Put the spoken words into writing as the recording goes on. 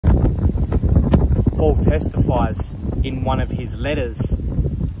Paul testifies in one of his letters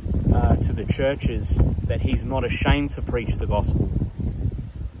to the churches that he's not ashamed to preach the gospel.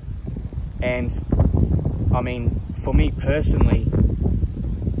 And I mean, for me personally,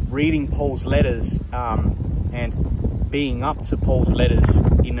 reading Paul's letters and being up to Paul's letters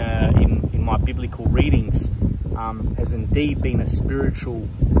in my biblical readings has indeed been a spiritual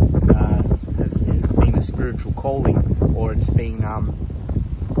calling, or it's been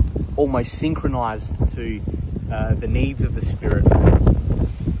almost synchronized to the needs of the Spirit.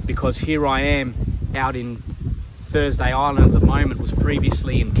 Because here I am out in Thursday Island at the moment, was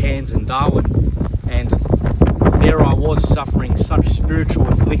previously in Cairns and Darwin, and there I was suffering such spiritual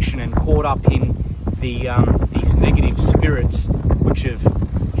affliction and caught up in these negative spirits which have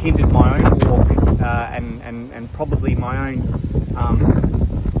hindered my own walk and probably my own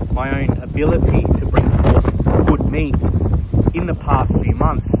ability to bring forth good meat in the past few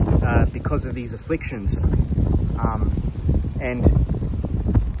months because of these afflictions. And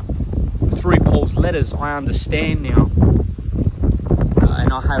through Paul's letters, I understand now,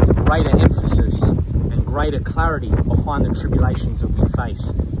 and I have greater emphasis and greater clarity behind the tribulations that we face.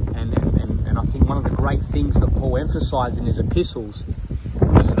 And I think one of the great things that Paul emphasized in his epistles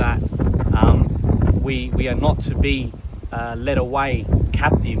was that we are not to be led away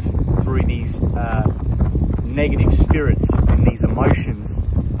captive through these negative spirits and these emotions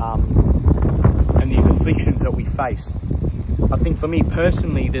and these afflictions that we face. I think for me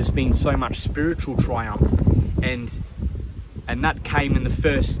personally, there's been so much spiritual triumph, and that came in the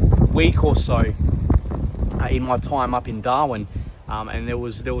first week or so in my time up in Darwin, and there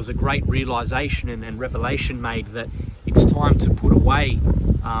was a great realization and revelation made that it's time to put away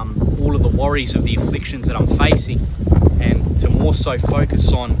all of the worries of the afflictions that I'm facing, and to more so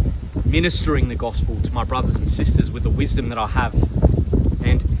focus on ministering the gospel to my brothers and sisters with the wisdom that I have.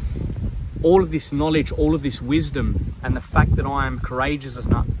 And all of this knowledge, all of this wisdom, and the fact that I am courageous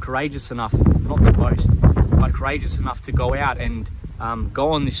enough not to boast, but courageous enough to go out and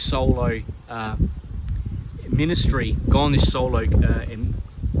go on this solo ministry, go on this solo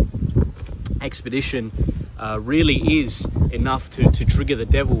expedition, really is enough to trigger the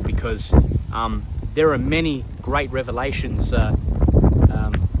devil, because there are many great revelations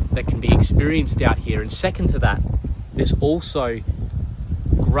that can be experienced out here. And second to that, there's also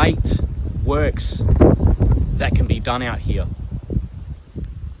great works that can be done out here.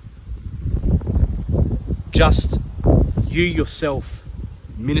 Just you yourself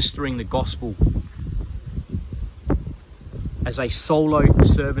ministering the gospel as a solo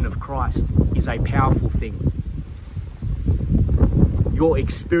servant of Christ is a powerful thing. Your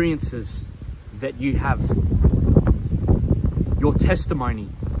experiences that you have, your testimony,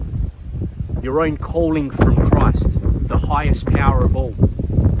 your own calling from Christ, the highest power of all,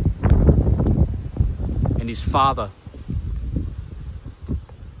 and his Father,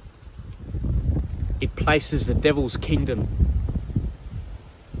 it places the devil's kingdom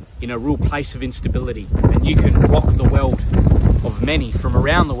in a real place of instability, and you can rock the world of many from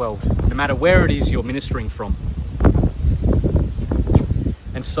around the world, no matter where it is you're ministering from.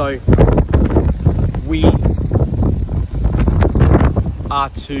 And so we are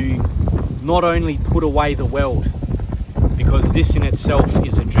to not only put away the world, because this in itself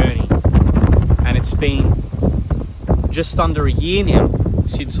is a journey, and it's been just under a year now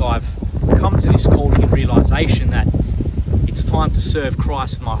since I've come to this calling and realization that it's time to serve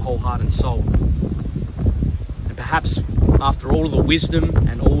Christ with my whole heart and soul. And perhaps after all of the wisdom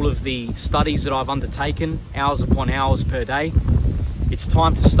and all of the studies that I've undertaken, hours upon hours per day, it's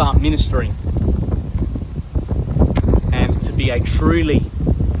time to start ministering and to be a truly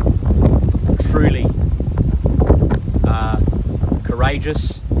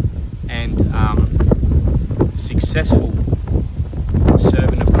courageous and successful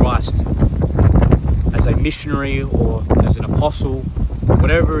servant of Christ, as a missionary or as an apostle,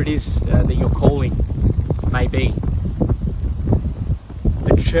 whatever it is that your calling may be.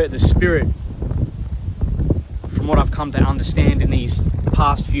 The Spirit, from what I've come to understand in these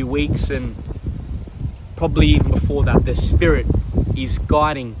past few weeks, and probably even before that, the Spirit is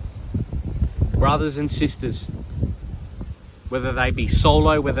guiding brothers and sisters, whether they be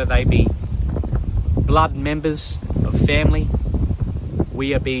solo, whether they be blood members of family.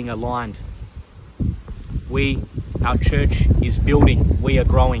 We are being aligned. Our church is building, we are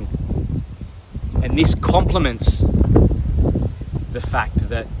growing. And this complements the fact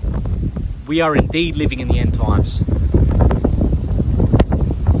that we are indeed living in the end times.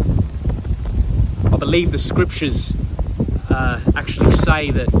 I believe the scriptures actually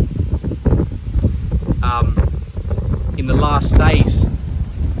say that in the last days,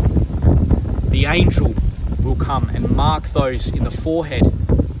 the angel will come and mark those in the forehead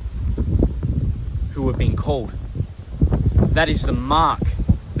who have been called. That is the mark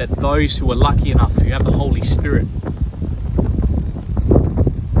that those who are lucky enough, who have the Holy Spirit,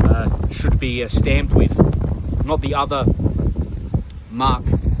 should be stamped with, not the other mark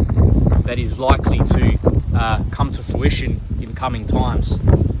that is likely to come to fruition in coming times.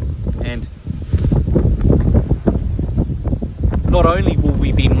 And not only will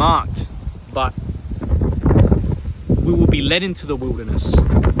we be marked, but we will be led into the wilderness,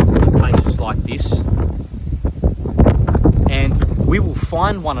 to places like this, and we will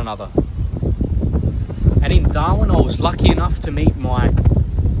find one another. And in Darwin, I was lucky enough to meet my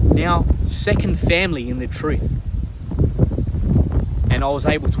now second family in the truth, and I was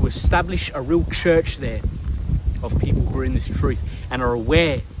able to establish a real church there of people who are in this truth and are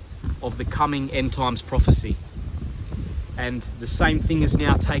aware of the coming end times prophecy. And the same thing is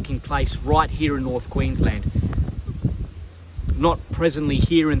now taking place right here in North Queensland. Not presently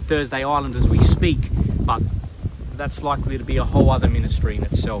here in Thursday Island as we speak, but that's likely to be a whole other ministry in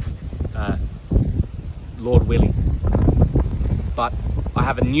itself, Lord willing. But I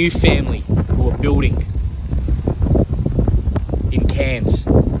have a new family who are building in Cairns,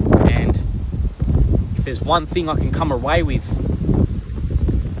 and if there's one thing I can come away with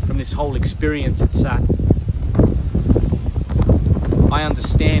from this whole experience, it's that I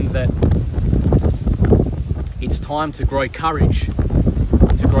understand that it's time to grow courage,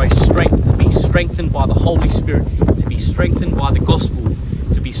 to grow strength, to be strengthened by the Holy Spirit, to be strengthened by the gospel,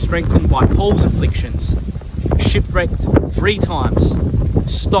 to be strengthened by Paul's afflictions, shipwrecked 3 times,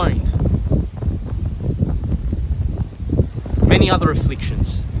 stoned, many other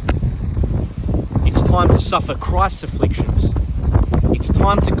afflictions. It's time to suffer Christ's afflictions. It's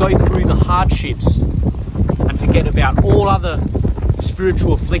time to go through the hardships and forget about all other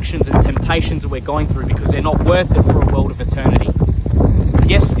spiritual afflictions and temptations that we're going through, because they're not worth it for a world of eternity.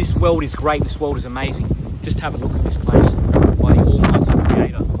 Yes, this world is great, this world is amazing. Just have a look at this place by the Almighty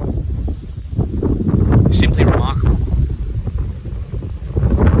Creator. Simply remarkable.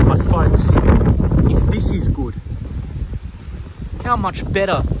 But folks, if this is good, how much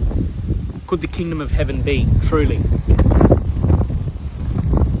better could the kingdom of heaven be, truly?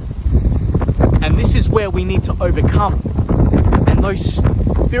 And this is where we need to overcome. And those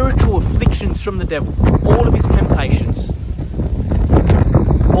spiritual afflictions from the devil, all of his temptations,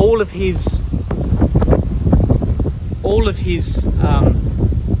 all of his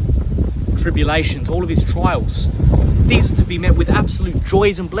tribulations, all of his trials, these are to be met with absolute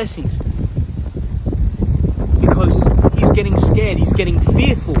joys and blessings, because he's getting scared, he's getting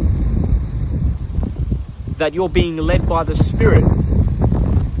fearful that you're being led by the Spirit,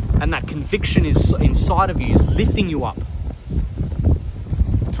 and that conviction is inside of you, is lifting you up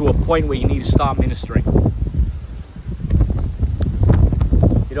to a point where you need to start ministering.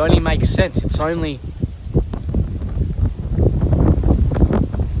 It only makes sense. It's only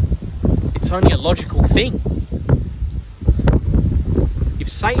a logical thing. If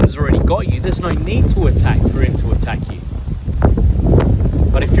Satan's already got you, there's no need to attack for him to attack you.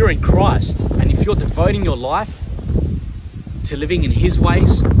 But if you're in Christ, and if you're devoting your life to living in his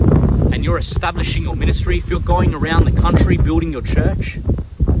ways, and you're establishing your ministry, if you're going around the country building your church,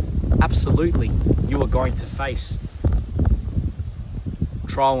 absolutely you are going to face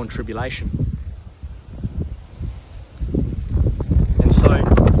trial and tribulation. And so,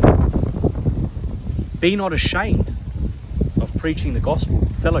 be not ashamed of preaching the gospel,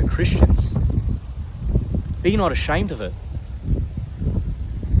 fellow Christians. Be not ashamed of it.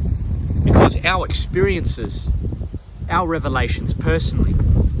 Because our experiences, our revelations personally,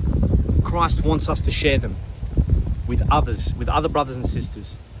 Christ wants us to share them with others, with other brothers and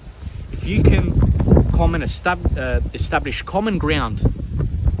sisters. If you can come and establish common ground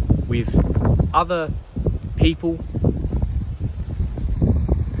with other people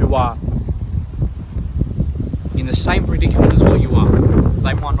who are in the same predicament as what you are,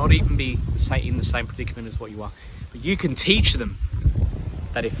 they might not even be in the same predicament as what you are, but you can teach them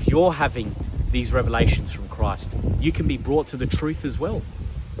that if you're having these revelations from Christ, you can be brought to the truth as well,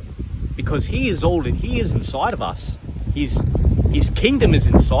 because he is inside of us. His kingdom is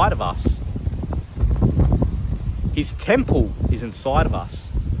inside of us. His temple is inside of us.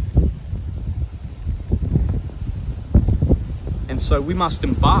 And so we must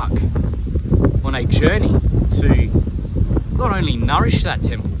embark on a journey to not only nourish that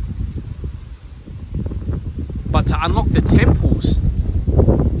temple, but to unlock the temples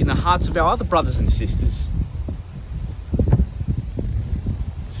in the hearts of our other brothers and sisters.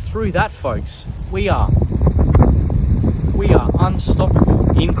 It's through that, folks, we are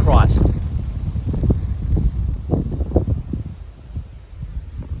unstoppable in Christ.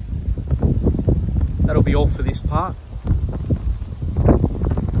 part.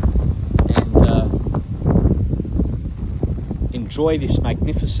 And enjoy this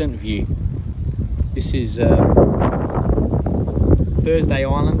magnificent view. This is Thursday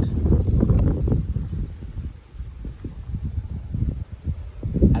Island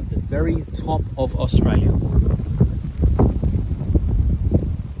at the very top of Australia.